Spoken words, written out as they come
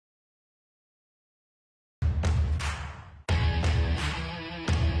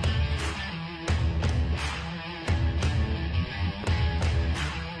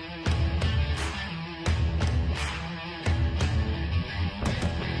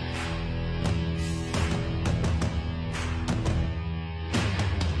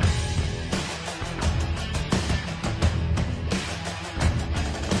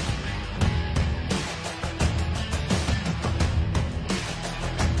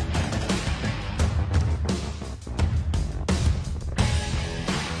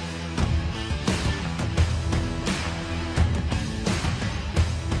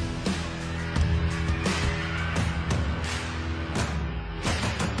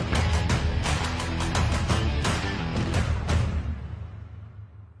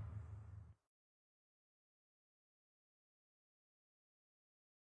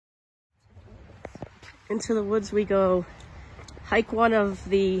Into the woods we go. Hike 1 of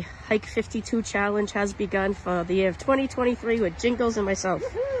the Hike 52 challenge has begun for the year of 2023 with Jingles and myself.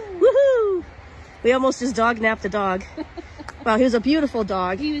 Woohoo! We almost just dog napped the dog. Well, he was a beautiful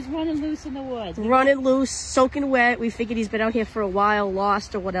dog. He was running loose in the woods. Running loose, soaking wet. We figured he's been out here for a while,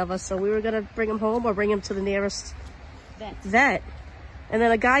 lost or whatever. So we were going to bring him home or bring him to the nearest vet. And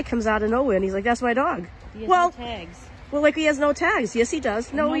then a guy comes out of nowhere and he's like, that's my dog. He has no tags. Well, like he has no tags. Yes, he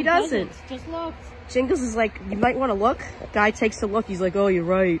does. No, he doesn't. Just look. Jingles is like, you might want to look. Guy takes a look. He's like, oh, you're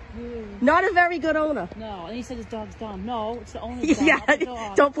right. Not a very good owner. No, and he said his dog's dumb. No, it's the owner's dog. Yeah, The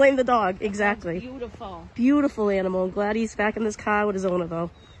dog. Don't blame the dog. Exactly. Beautiful. Beautiful animal. I'm glad he's back in this car with his owner,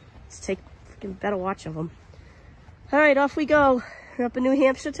 though. Let's take freaking better watch of him. All right, off we go. We're up in New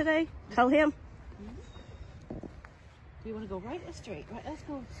Hampshire today. Pelham. Do you want to go right or straight? Right, let's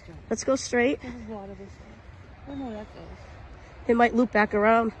go straight. Let's go straight. There's water this way. Oh, no, that goes. It might loop back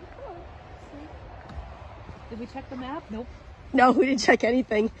around. Did we check the map? Nope. No, we didn't check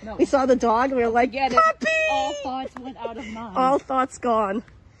anything. No. We saw the dog and we were like, puppy! All thoughts went out of mind. All thoughts gone.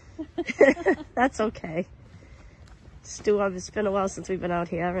 That's okay. Stu, it's been a while since we've been out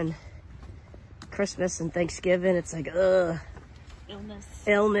here, and Christmas and Thanksgiving, it's like, ugh.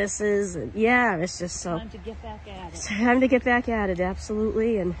 Illnesses. And yeah, it's just so. Time to get back at it. It's time to get back at it,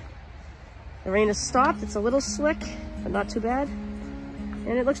 absolutely. And the rain has stopped. It's a little slick, but not too bad. And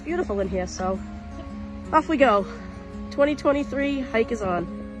it looks beautiful in here, so off we go. 2023 hike is on.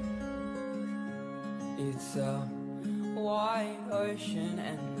 It's a wide ocean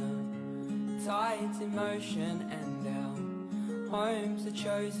and the tides in motion, and our homes are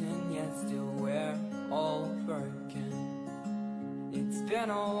chosen, yet still we're all broken. It's been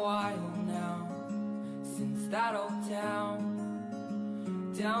a while now since that old town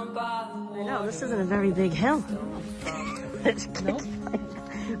down by the water. I know, this isn't a very big hill. Nope.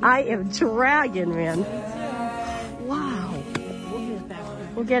 I am dragging, man. Wow.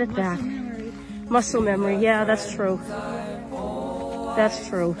 We'll get it back. Muscle memory. Yeah, that's true. That's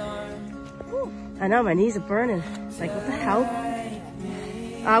true. I know, my knees are burning. It's like, what the hell?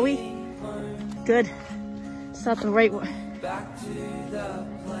 Are we? Good. It's not the right one.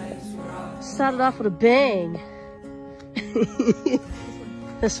 Started off with a bang.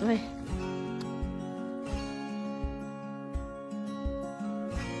 This way.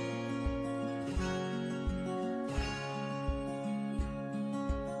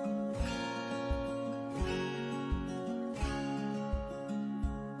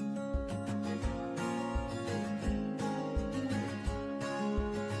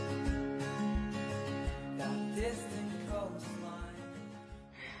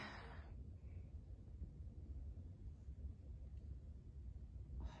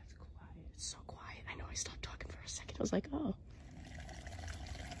 So quiet. I know, I stopped talking for a second. I was like, oh.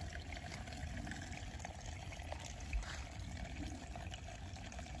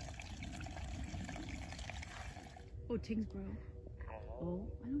 Oh, Tingsboro. Oh,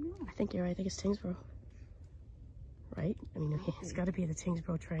 I don't know. I think you're right. I think it's Tingsboro. Right? I mean, it's got to be the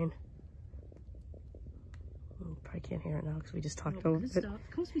Tingsboro train. You probably can't hear it now because we just talked over it.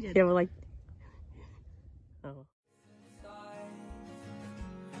 Of course we did. Yeah, we're like, oh.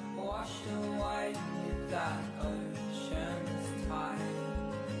 Washed away with that ocean's tide.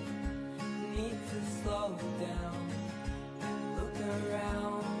 Need to slow down and look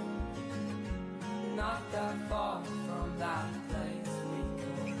around. Not that far from that place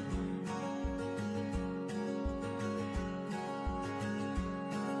we go.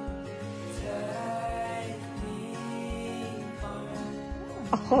 Take me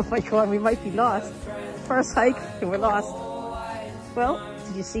home. Oh my God, we might be lost. First hike and we're lost. Well,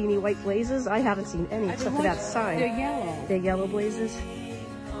 did you see any white blazes? I haven't seen any except for that sign. They're yellow. They're yellow blazes.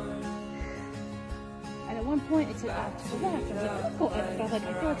 And at one point it said off to the left. I was like, oh,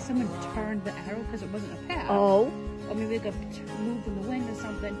 I feel like someone turned the arrow because it wasn't a path. Oh. Or maybe it got moved in the wind or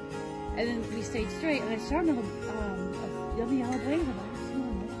something. And then we stayed straight, and I saw another yellow blaze.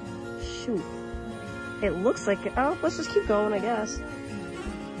 Shoot. It looks like it. Oh, let's just keep going, I guess.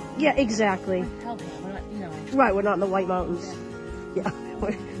 Yeah, exactly. Right, we're not in the White Mountains. Yeah,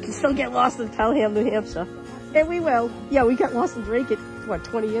 we can still get lost in Pelham, New Hampshire. And we will. Yeah, we got lost in Drake, what,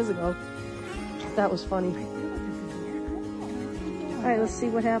 20 years ago. That was funny. All right, let's see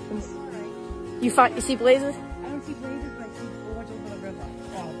what happens. You see blazes? I don't see blazes, but I see boards over the river.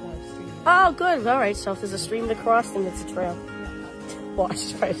 Oh, good. All right, so if there's a stream to cross, then it's a trail.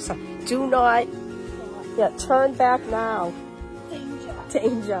 Watch, right? Do not. Yeah, turn back now. Danger.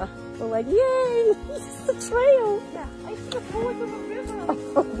 Danger. We're like, yay! This is the trail. Yeah, I see a board of a river.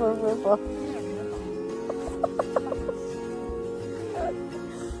 Of a river.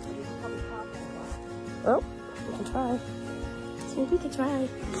 can try.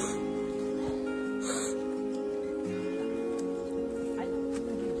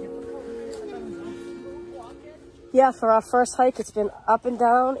 Yeah, for our first hike, it's been up and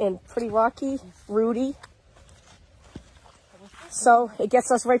down and pretty rocky, rooty. So it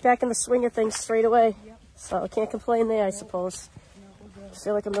gets us right back in the swing of things straight away. So I can't complain there, I suppose. I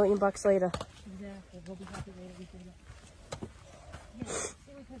feel like $1 million later. Exactly. We'll be happy later we can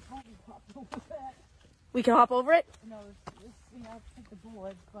We can hop over it? No, I'll take the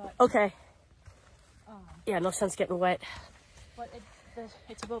board, but... Okay. Yeah, no sense getting wet. But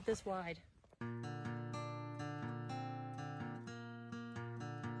it's about this wide.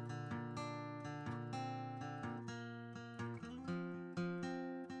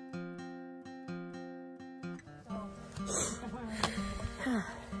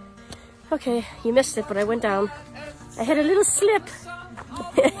 Okay, you missed it, but I went down. I had a little slip.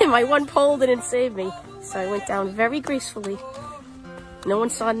 My one pole didn't save me, so I went down very gracefully. No one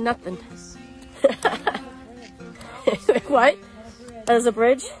saw nothing. What? There's a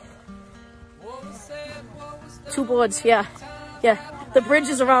bridge? 2 boards, yeah. Yeah, the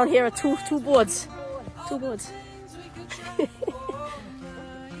bridges around here are two boards. 2 boards.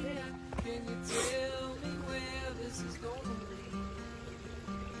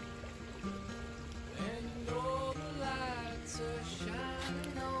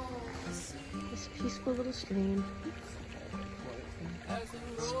 This peaceful little stream.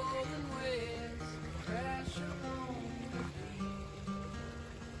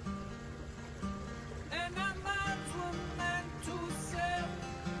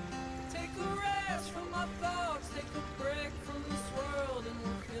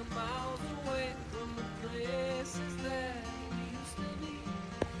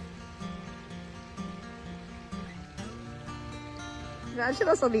 Imagine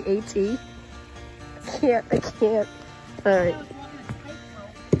us on the AT. I can't. All right.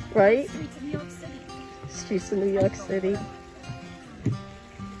 Right? Streets of New York City.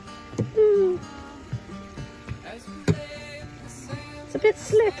 Ooh. It's a bit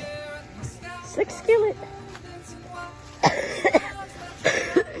slick. Slick skillet.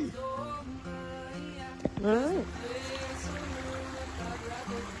 All right.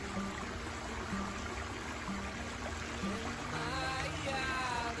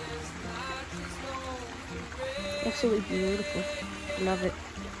 Absolutely beautiful. Love it.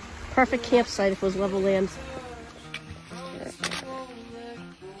 Perfect campsite if it was level land.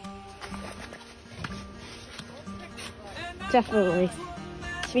 Definitely.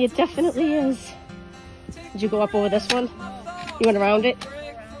 To me, it definitely is. Did you go up over this one? You went around it?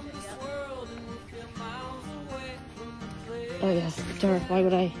 Oh yeah, dark. Why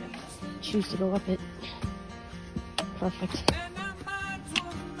would I choose to go up it? Perfect.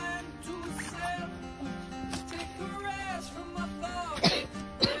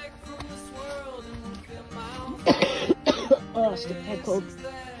 Oh, stupid head cold.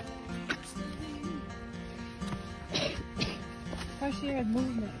 Fresh air and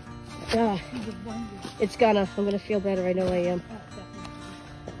movement. Yeah. It's gonna. I'm gonna feel better. I know I am.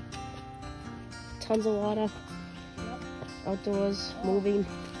 Tons of water. Outdoors, moving.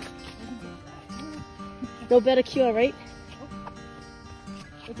 No better cure, right?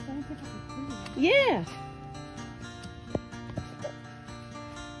 Yeah.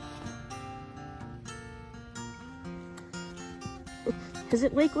 Is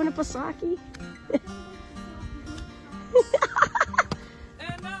it Lake Winnipesaukee?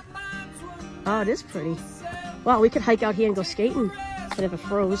 Oh, it is pretty. Wow, we could hike out here and go skating if it ever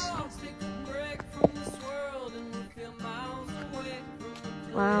froze.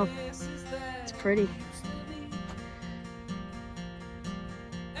 Wow, it's pretty.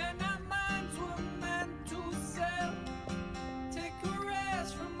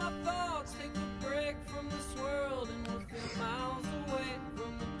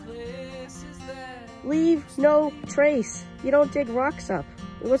 Leave no trace. You don't dig rocks up.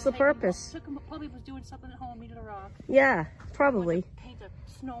 What's the purpose? Probably was doing something at home, needed a rock. Yeah, probably. Paint a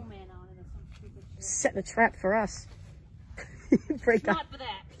snowman on it or some stupid shit. Setting a trap for us. Break Smart for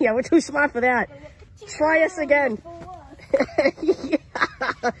that. Yeah, we're too smart for that. Try us again. Yeah.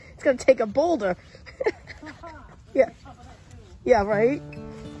 It's gonna take a boulder. Yeah. Yeah, right?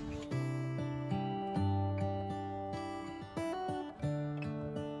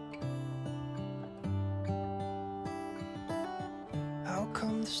 How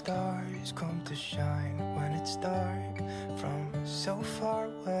come the stars come to shine when it's dark from so far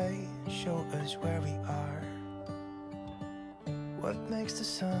away? Show us where we are. What makes the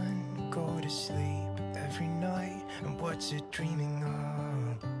sun go to sleep every night, and what's it dreaming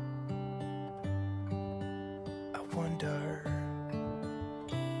of? I wonder.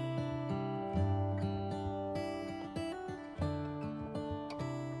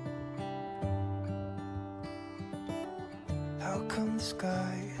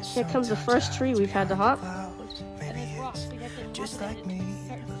 Here comes the first tree we've had to hop. And there's rocks. We have to Just hop like it me, in a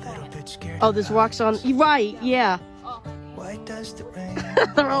certain a little spot. bit scared. Oh, there's rocks on. Right, yeah. Why does the rain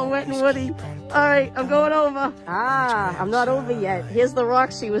They're all wet and woody. All right, I'm going over. Ah, I'm not over yet. Here's the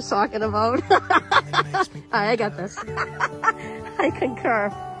rocks she was talking about. All right, I got this. I concur.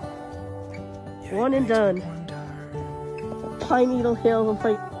 One and done. Pine Needle Hill. I'm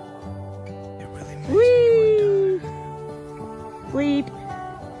like, whee! Sleep.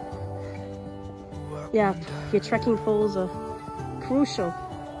 Yeah, your trekking poles are crucial.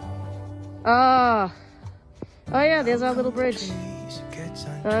 Ah. Oh yeah, there's our little bridge.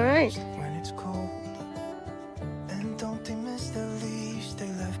 All right. When it's cold, and don't they miss the leaves they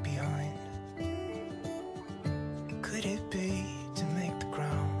left behind? Could it be to make the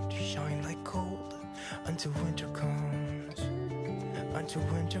ground shine like gold until winter comes? Until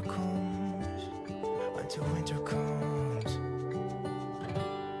winter comes. Until winter comes.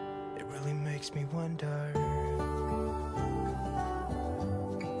 It really makes me wonder.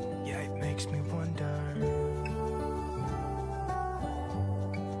 Yeah, it makes me wonder.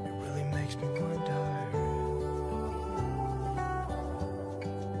 Makes me wonder.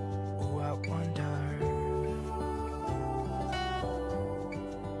 Oh, I wonder.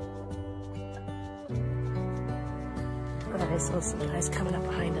 Okay, so some guys coming up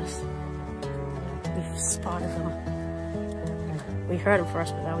behind us. We've spotted them. We heard them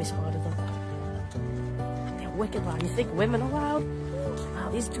first, but now we spotted them. They're wicked loud. You think women are loud? Wow,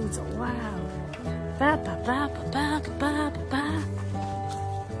 these dudes are loud. Ba ba ba ba ba ba ba ba.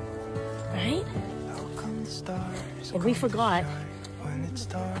 Right? And we forgot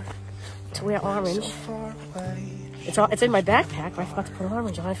to wear orange. It's in my backpack, but I forgot to put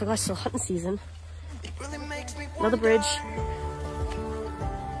orange on. I forgot it's still hunting season. Another bridge.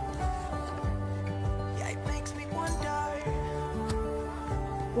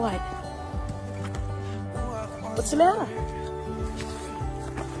 What? What's the matter?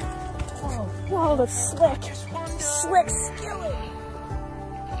 Oh, whoa, that's slick. Slick skillet.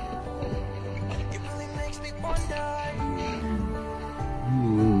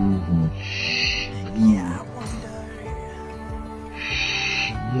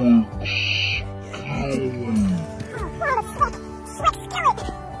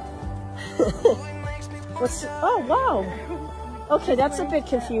 What's, oh wow. Okay, that's a bit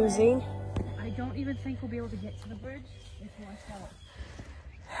confusing. I don't even think we'll be able to get to the bridge if we want to.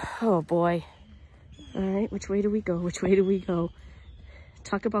 Oh boy. All right, which way do we go? Which way do we go?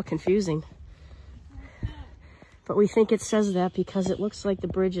 Talk about confusing. But we think it says that because it looks like the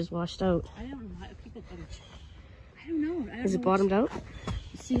bridge is washed out. I don't know why people go to. I don't know. Is it bottomed out?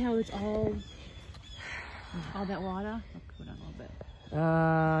 See how it's all that water? I'll go down a little bit.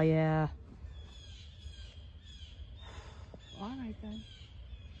 Yeah. All right then.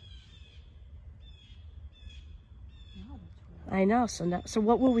 No, that's weird. I know. So now, so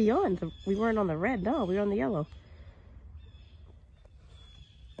what were we on? We weren't on the red. No, we were on the yellow.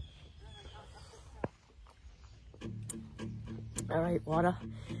 All right, water.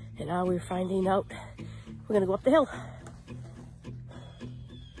 And now we're finding out we're gonna go up the hill.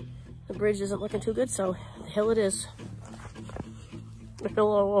 The bridge isn't looking too good, so the hill it is. The hill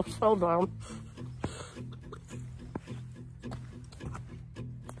will slow down.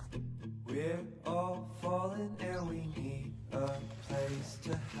 We're all falling and we need a place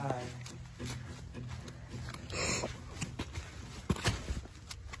to hide.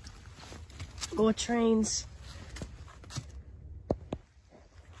 More trains.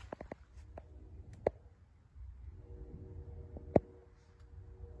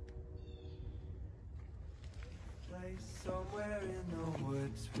 Place somewhere in the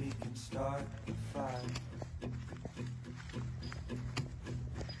woods we can start the fire.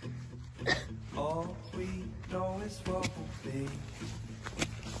 All we know is what will be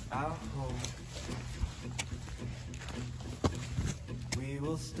our home. We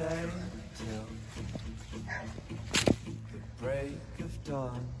will stay till the break of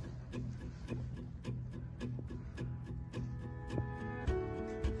dawn.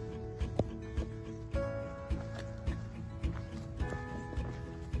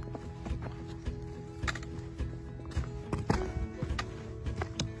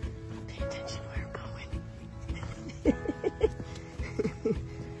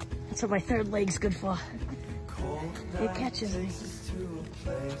 That's what my third leg's good for. It catches me.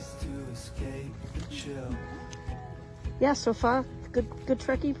 Yeah, so far, good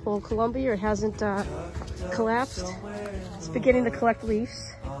trekkie for Columbia. It hasn't collapsed. It's beginning to collect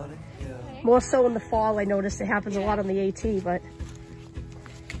leaves. More so in the fall, I noticed it happens a lot on the AT, but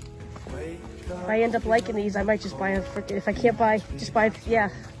If I end up liking these, I might just buy a freaking, if I can't buy, just buy, yeah,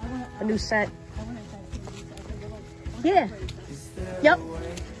 a new set. Yeah. Yep.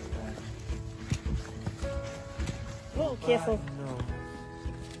 Oh, careful.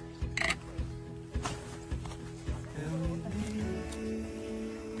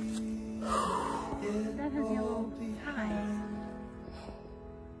 That has yellow ties.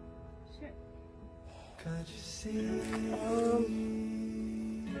 Shit.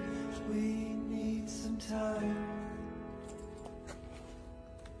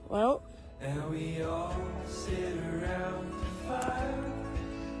 Well. And we all sit around the fire.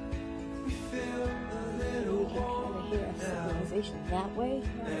 We feel a little warm now. Civilization that way.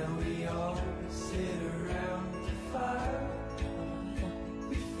 And we all sit around the fire.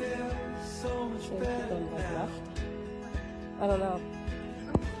 We feel so much better now. I don't know.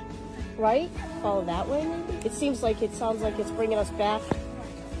 Right? Follow that way, maybe? It seems like, it sounds like it's bringing us back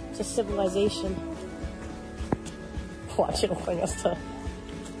to civilization. Watch, it'll bring us to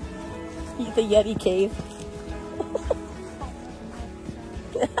the Yeti cave.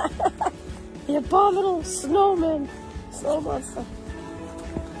 The abominable snowman. Snow monster.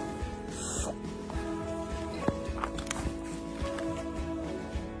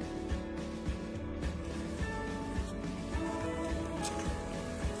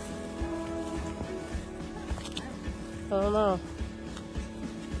 I don't know.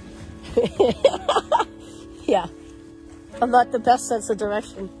 Yeah. I'm not the best sense of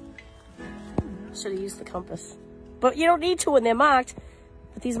direction. Should have used the compass. But you don't need to when they're marked.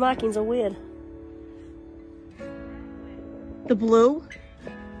 But these markings are weird. The blue?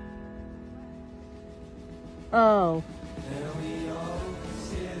 Oh.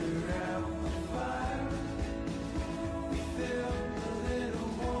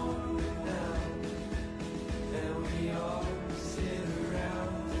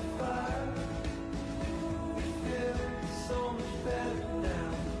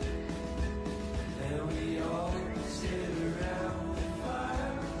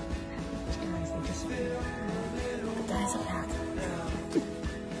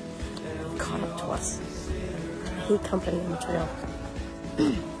 I hate company on the trail.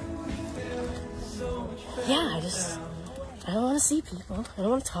 Yeah, I don't want to see people. I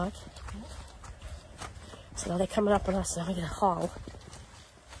don't want to talk. So now they're coming up on us. Now we get a haul.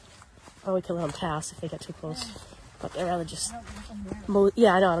 Or we can let them pass if they get too close. But they'd rather just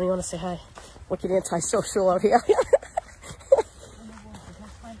yeah, I know. I don't even want to say hi. Wicked antisocial out here.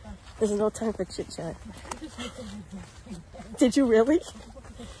 There's no time for chit chat. Did you really?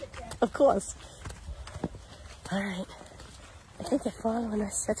 Of course. All right. I think they're following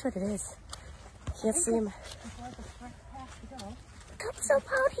us. That's what it is. Can't see him. Look how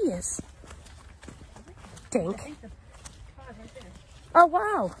loud he is. Dink. Oh,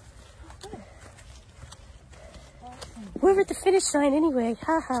 wow. We're at the finish line anyway.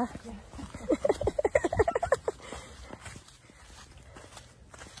 Haha.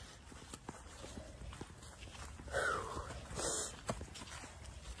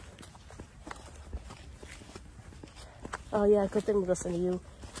 Oh yeah, good thing we listened to you.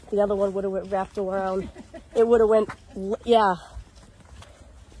 The other one would have wrapped around. It would have went, yeah.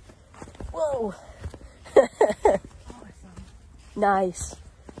 Whoa. Nice.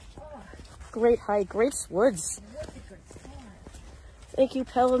 Great hike, great woods. Thank you,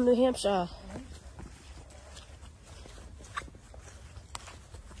 Pelham, New Hampshire.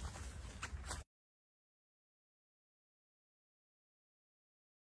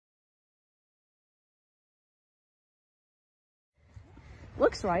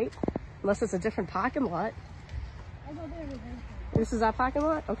 Looks right, unless it's a different parking lot. This is our parking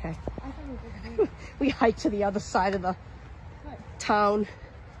lot? Okay. We hiked to the other side of the town.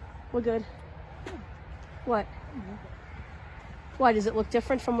 We're good. What? Why, does it look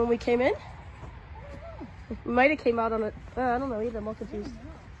different from when we came in? We might have came out on it. I don't know either, I'm all confused.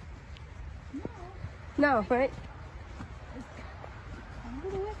 No, right?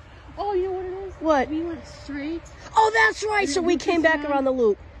 Oh, you know what it is? What? We went straight. Oh, that's right. So we came back around the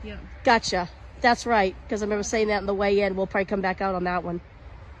loop. Yeah. Gotcha. That's right. Because I remember saying that on the way in. We'll probably come back out on that one.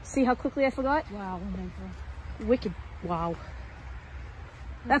 See how quickly I forgot? Wow. Wicked. Wow.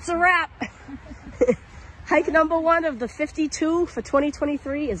 That's a wrap. Hike number 1 of the 52 for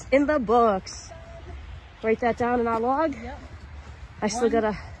 2023 is in the books. Write that down in our log. Yep. I still got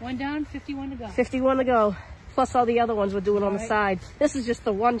a... 1 down, 51 to go. 51 to go. Plus all the other ones we're doing on the side. This is just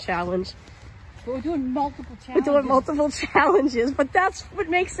the one challenge. But we're doing multiple challenges. We're doing multiple challenges, but that's what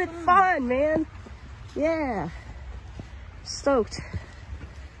makes it fun, man. Yeah. Stoked.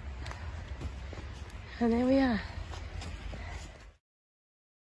 And there we are.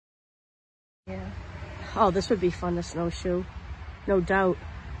 Oh, this would be fun to snowshoe. No doubt.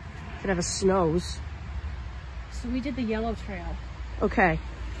 Could have a snows. So we did the yellow trail. Okay.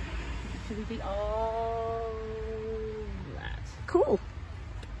 So we did all that. Cool.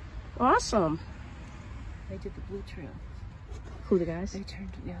 Awesome. They did the blue trail. Who, the guys? They turned,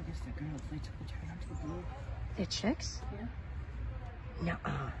 yeah, I guess the girls. They took a turn onto the blue. They're chicks? Yeah.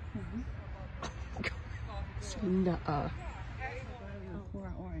 Nuh-uh. Nuh-uh. We're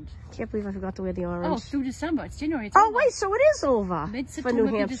orange. Can't believe I forgot to wear the orange. Oh, through December. It's January. It's Oh, over. wait, so it is over for Mid-September New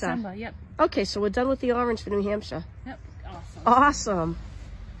through Hampshire. December. Yep. Okay, so we're done with the orange for New Hampshire. Yep. Awesome. Awesome.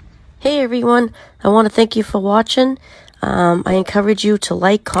 Hey, everyone. I want to thank you for watching. I encourage you to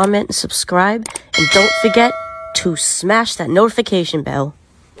like, comment, and subscribe. And don't forget to smash that notification bell.